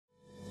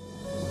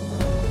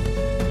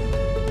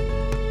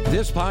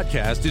This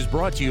podcast is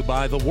brought to you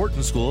by the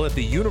Wharton School at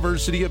the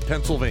University of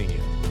Pennsylvania.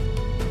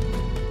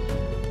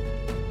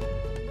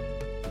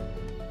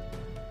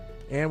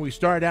 And we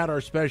start out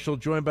our special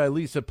joined by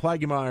Lisa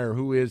Plagemeyer,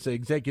 who is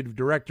Executive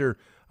Director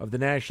of the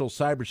National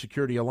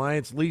Cybersecurity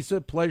Alliance.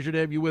 Lisa, pleasure to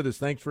have you with us.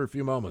 Thanks for a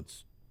few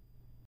moments.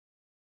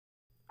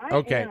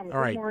 All right.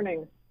 Good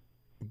morning.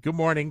 Good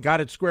morning.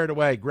 Got it squared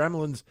away.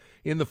 Gremlins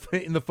in the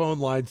phone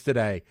lines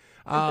today.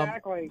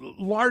 Exactly.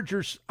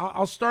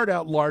 I'll start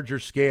out larger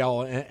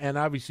scale, and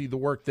obviously the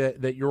work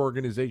that your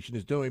organization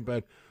is doing.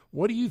 But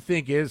what do you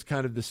think is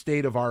kind of the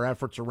state of our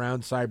efforts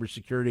around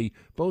cybersecurity,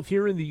 both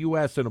here in the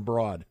U.S. and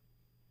abroad?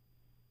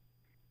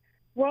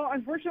 Well,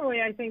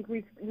 unfortunately, I think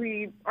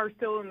we are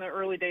still in the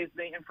early days of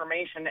the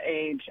information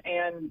age,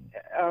 and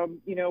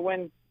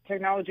when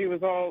technology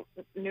was all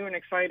new and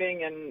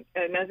exciting, and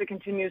as it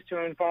continues to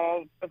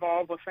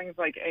evolve with things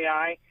like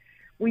AI,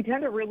 we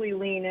tend to really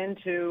lean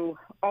into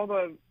all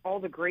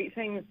the great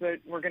things that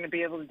we're going to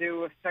be able to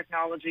do with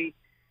technology,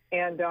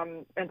 and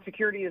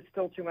security is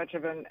still too much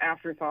of an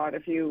afterthought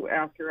if you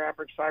ask your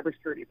average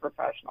cybersecurity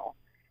professional.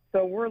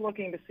 So we're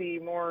looking to see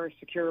more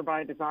secure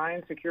by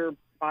design, secure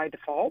by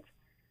default,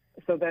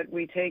 so that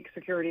we take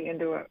security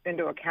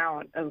into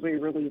account as we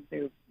release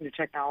new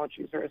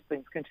technologies or as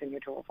things continue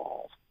to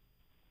evolve.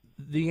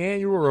 The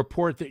annual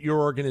report that your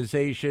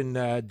organization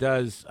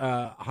does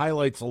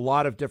highlights a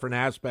lot of different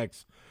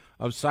aspects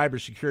of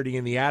cybersecurity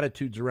and the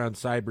attitudes around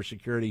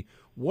cybersecurity.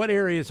 What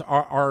areas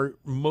are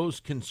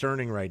most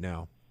concerning right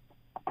now?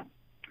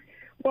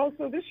 Well,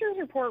 so this year's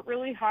report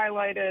really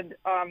highlighted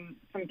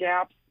some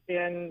gaps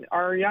in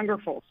our younger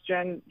folks,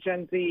 Gen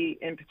Z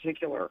in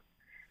particular.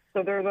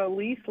 So they're the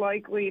least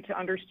likely to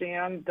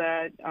understand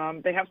that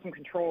they have some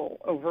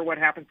control over what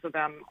happens to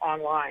them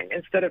online,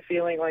 instead of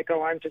feeling like,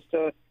 oh, I'm just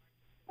a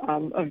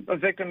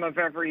victim of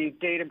every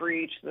data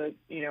breach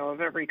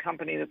of every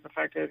company that's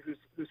affected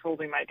who's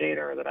holding my data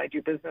or that I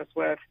do business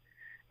with.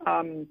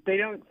 They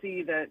don't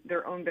see that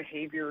their own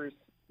behaviors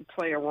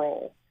play a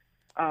role.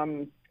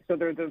 So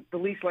they're the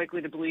least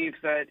likely to believe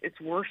that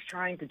it's worth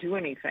trying to do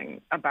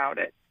anything about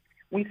it.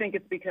 We think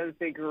it's because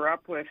they grew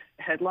up with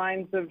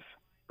headlines of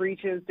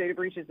data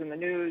breaches in the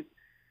news.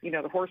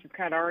 The horse is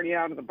kind of already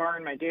out of the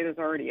barn. My data's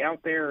already out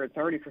there. It's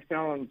already for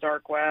sale on the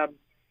dark web.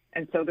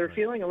 And so they're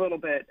feeling a little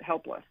bit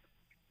helpless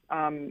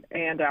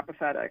and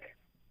apathetic.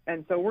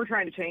 And so we're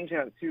trying to change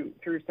that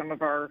through some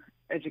of our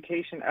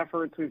education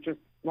efforts. We've just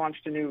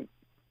launched a new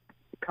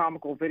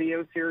comical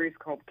video series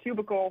called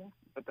Cubicle,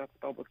 but that's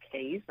spelled with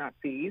K's, not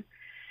C's.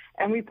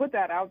 And we put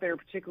that out there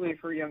particularly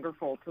for younger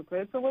folks.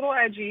 It's a little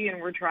edgy,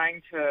 and we're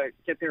trying to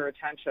get their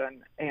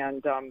attention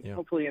and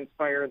hopefully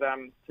inspire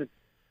them to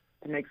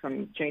make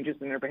some changes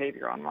in their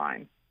behavior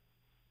online.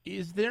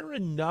 Is there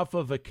enough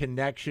of a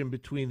connection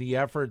between the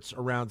efforts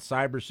around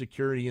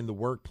cybersecurity in the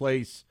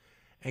workplace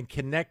and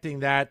connecting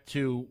that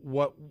to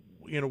what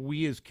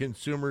we as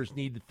consumers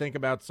need to think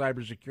about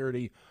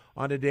cybersecurity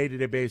on a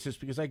day-to-day basis?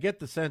 Because I get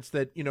the sense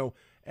that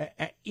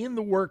in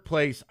the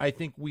workplace, I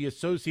think we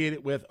associate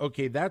it with,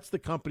 okay, that's the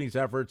company's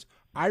efforts.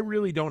 I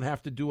really don't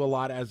have to do a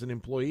lot as an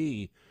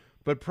employee,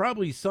 but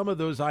probably some of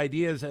those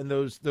ideas and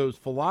those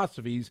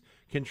philosophies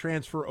can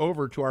transfer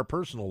over to our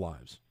personal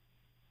lives.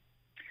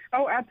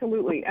 Oh,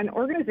 absolutely. And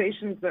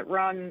organizations that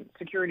run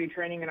security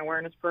training and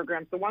awareness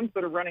programs, the ones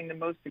that are running the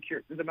most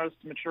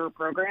mature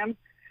programs,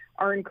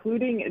 are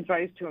including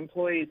advice to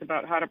employees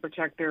about how to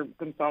protect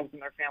themselves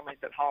and their families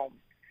at home,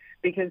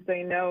 because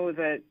they know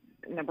that,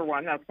 number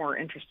one, that's more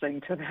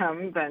interesting to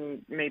them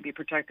than maybe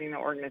protecting the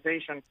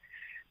organization.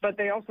 But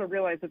they also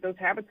realize that those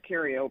habits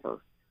carry over.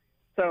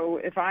 So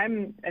if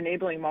I'm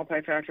enabling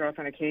multi-factor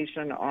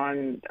authentication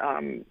on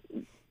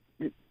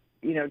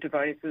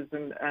devices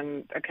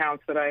and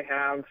accounts that I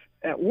have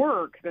at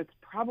work, that's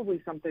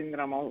probably something that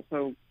I'm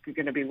also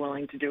going to be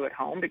willing to do at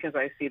home, because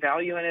I see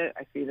value in it.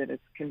 I see that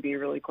it can be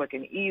really quick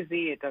and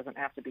easy. It doesn't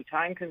have to be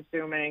time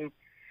consuming.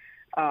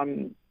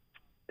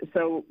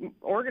 So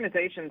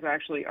organizations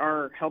actually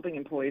are helping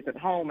employees at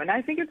home. And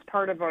I think it's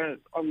part of a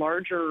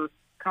larger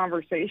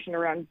conversation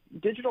around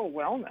digital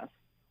wellness.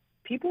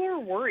 People are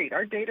worried.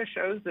 Our data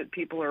shows that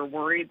people are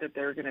worried that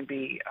they're going to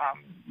be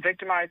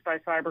victimized by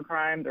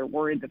cybercrime. They're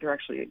worried that they're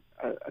actually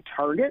a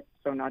target,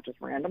 so not just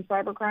random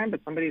cybercrime,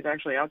 but somebody's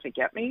actually out to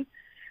get me.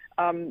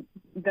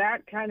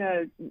 That kind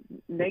of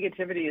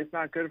negativity is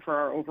not good for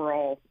our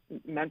overall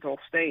mental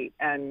state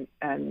and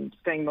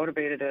staying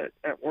motivated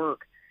at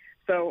work.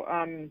 So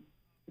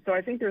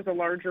I think there's a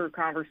larger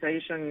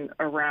conversation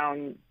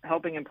around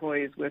helping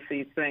employees with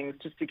these things,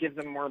 just to give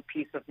them more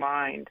peace of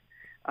mind.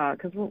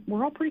 Because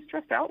we're all pretty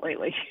stressed out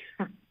lately.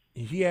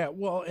 Yeah,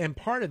 well, and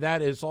part of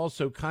that is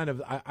also kind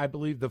of, I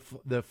believe,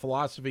 the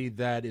philosophy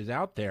that is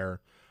out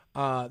there,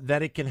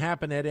 that it can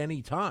happen at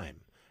any time.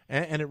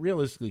 And it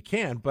realistically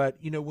can. But,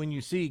 when you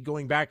see,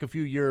 going back a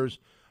few years,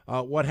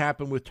 what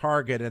happened with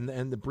Target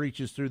and the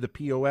breaches through the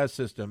POS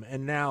system,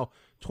 and now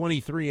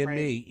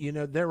 23andMe,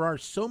 right. There are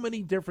so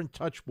many different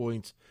touch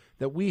points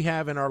that we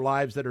have in our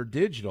lives that are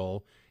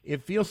digital.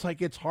 It feels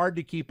like it's hard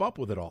to keep up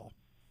with it all.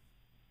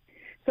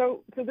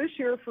 So this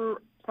year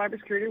for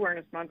Cybersecurity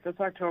Awareness Month, this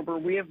October,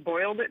 we have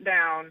boiled it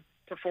down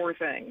to 4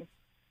 things,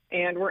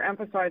 and we're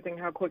emphasizing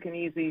how quick and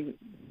easy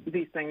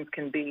these things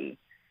can be.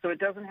 So it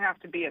doesn't have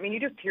to be, I mean, you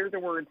just hear the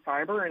word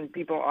cyber and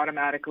people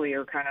automatically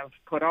are kind of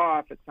put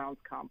off. It sounds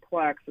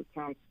complex. It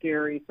sounds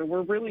scary. So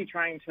we're really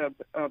trying to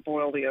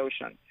boil the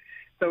ocean.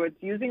 So it's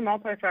using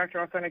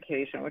multi-factor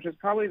authentication, which is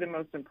probably the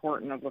most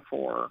important of the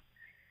 4,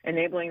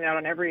 enabling that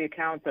on every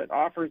account that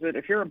offers it.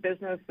 If you're a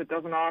business that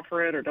doesn't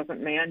offer it or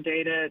doesn't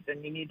mandate it,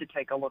 then you need to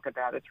take a look at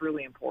that. It's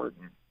really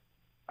important.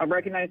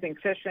 Recognizing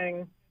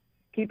phishing,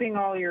 keeping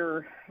all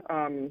your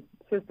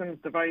systems,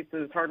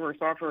 devices, hardware,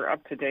 software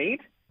up to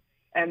date.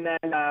 And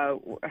then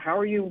how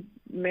are you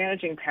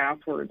managing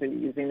passwords? Are you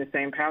using the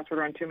same password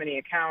on too many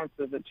accounts?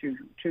 Is it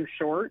too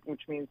short,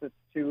 which means it's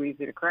too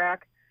easy to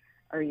crack?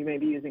 Are you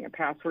maybe using a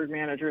password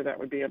manager? That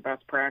would be a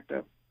best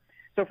practice.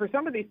 So for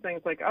some of these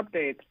things like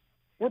updates,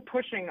 we're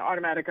pushing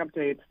automatic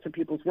updates to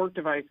people's work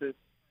devices,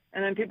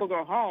 and then people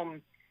go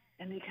home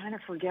and they kind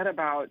of forget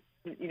about,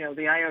 the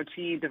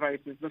IoT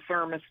devices, the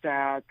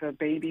thermostat, the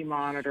baby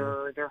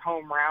monitor, their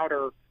home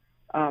router.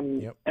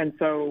 And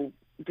so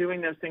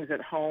doing those things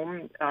at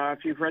home,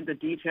 if you've read the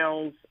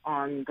details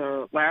on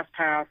the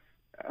LastPass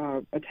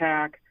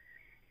attack,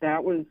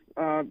 that was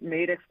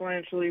made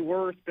exponentially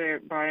worse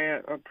by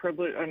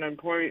an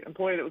employee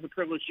that was a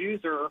privileged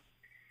user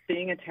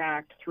being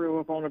attacked through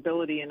a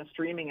vulnerability in a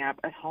streaming app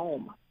at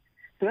home.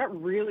 So that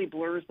really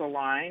blurs the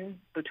line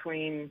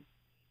between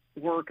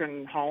work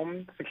and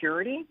home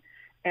security.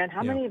 And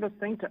how many of us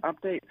think to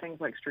update things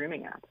like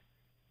streaming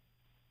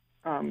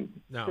apps?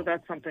 So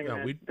that's something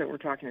that we're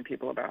talking to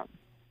people about.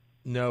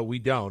 No, we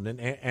don't.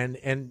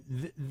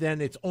 And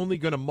then it's only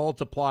going to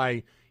multiply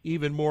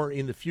even more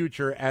in the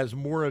future as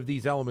more of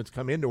these elements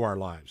come into our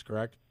lives,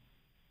 correct?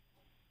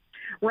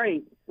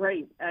 Right.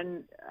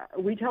 And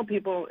we tell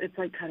people it's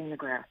like cutting the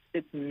grass.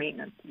 It's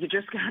maintenance. You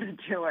just got to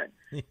do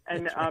it.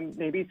 And right.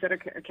 Maybe set a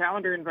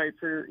calendar invite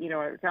for,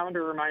 a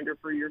calendar reminder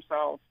for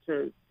yourself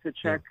to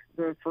check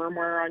the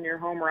firmware on your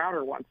home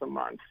router once a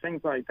month,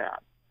 things like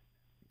that.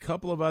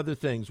 Couple of other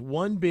things.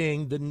 One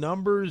being the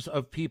numbers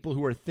of people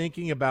who are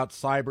thinking about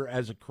cyber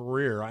as a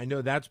career. I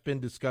know that's been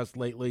discussed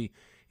lately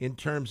in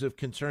terms of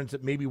concerns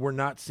that maybe we're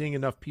not seeing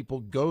enough people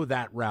go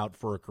that route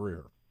for a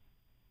career.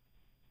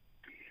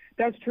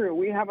 That's true.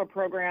 We have a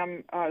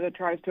program that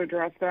tries to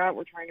address that.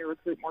 We're trying to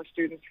recruit more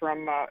students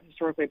from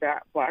historically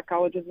black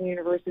colleges and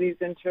universities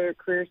into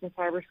careers in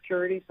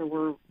cybersecurity.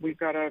 So we've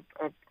got our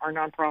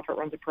nonprofit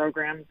runs a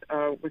program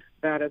with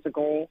that as a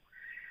goal.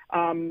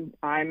 I'm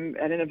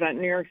at an event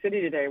in New York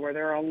City today where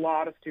there are a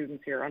lot of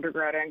students here,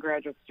 undergrad and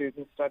graduate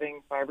students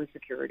studying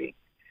cybersecurity.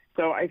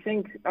 So I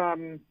think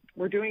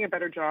we're doing a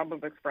better job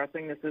of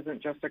expressing this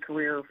isn't just a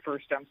career for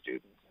STEM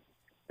students.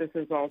 This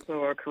is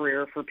also a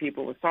career for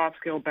people with soft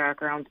skill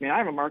backgrounds. I mean, I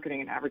have a marketing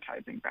and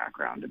advertising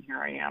background, and here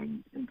I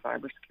am in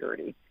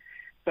cybersecurity.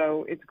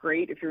 So it's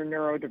great if you're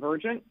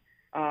neurodivergent.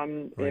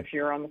 Right. If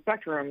you're on the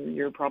spectrum,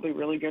 you're probably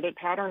really good at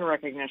pattern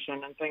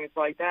recognition and things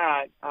like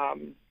that.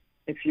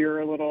 If you're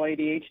a little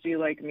ADHD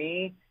like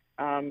me,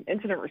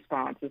 incident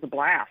response is a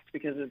blast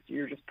because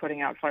you're just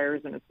putting out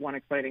fires and it's one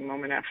exciting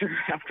moment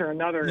after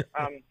another.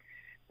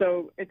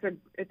 So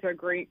it's a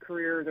great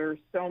career. There's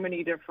so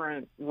many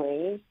different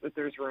roles that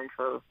there's room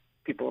for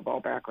people of all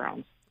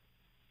backgrounds.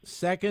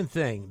 Second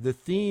thing, the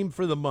theme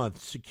for the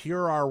month,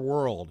 Secure Our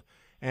World.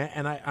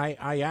 And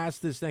I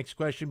ask this next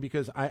question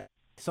because I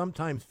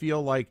sometimes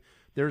feel like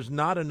there's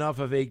not enough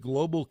of a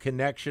global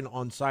connection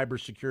on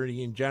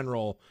cybersecurity in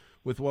general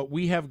with what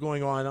we have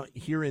going on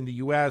here in the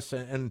U.S.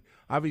 and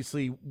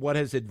obviously what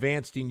has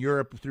advanced in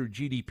Europe through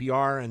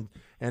GDPR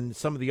and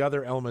some of the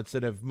other elements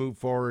that have moved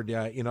forward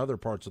in other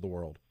parts of the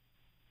world.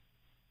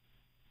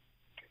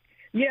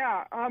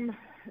 Yeah,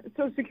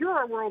 so Secure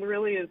Our World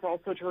really is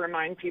also to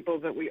remind people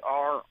that we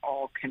are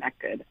all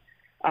connected.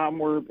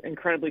 We're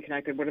incredibly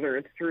connected, whether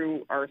it's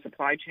through our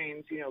supply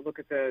chains, look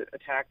at the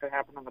attack that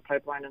happened on the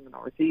pipeline in the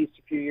Northeast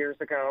a few years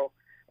ago,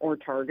 or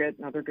Target,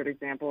 another good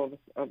example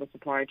of a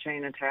supply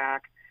chain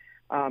attack.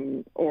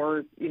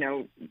 Or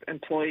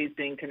employees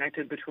being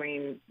connected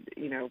between,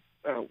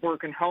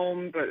 work and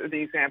home, but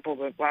the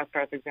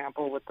LastPass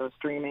example with the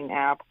streaming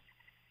app.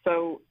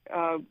 So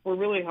we're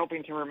really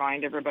hoping to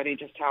remind everybody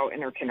just how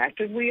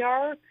interconnected we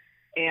are.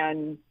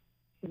 And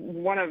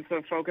one of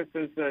the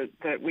focuses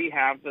that we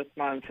have this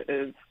month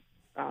is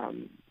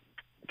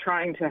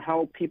trying to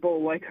help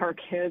people like our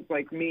kids,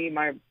 like me,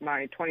 my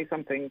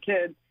 20-something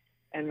kids,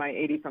 and my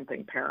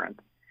 80-something parents.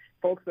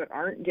 Folks that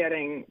aren't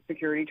getting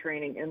security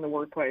training in the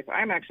workplace.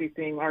 I'm actually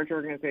seeing large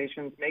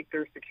organizations make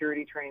their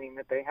security training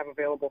that they have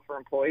available for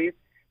employees,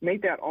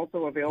 make that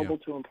also available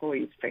to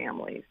employees'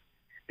 families,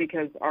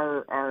 because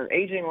our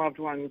aging loved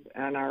ones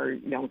and our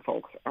young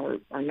folks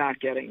are not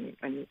getting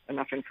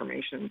enough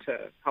information to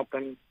help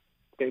them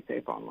stay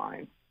safe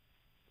online.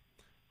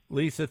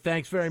 Lisa,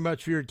 thanks very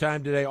much for your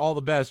time today. All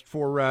the best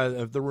for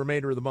the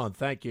remainder of the month.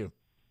 Thank you.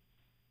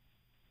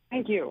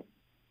 Thank you.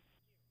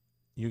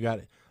 You got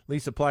it.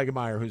 Lisa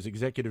Plagemeyer, who's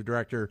Executive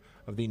Director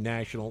of the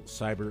National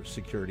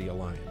Cybersecurity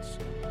Alliance.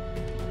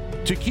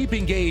 To keep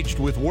engaged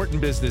with Wharton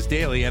Business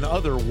Daily and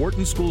other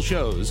Wharton School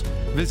shows,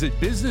 visit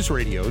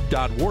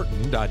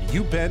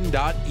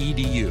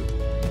businessradio.wharton.upenn.edu.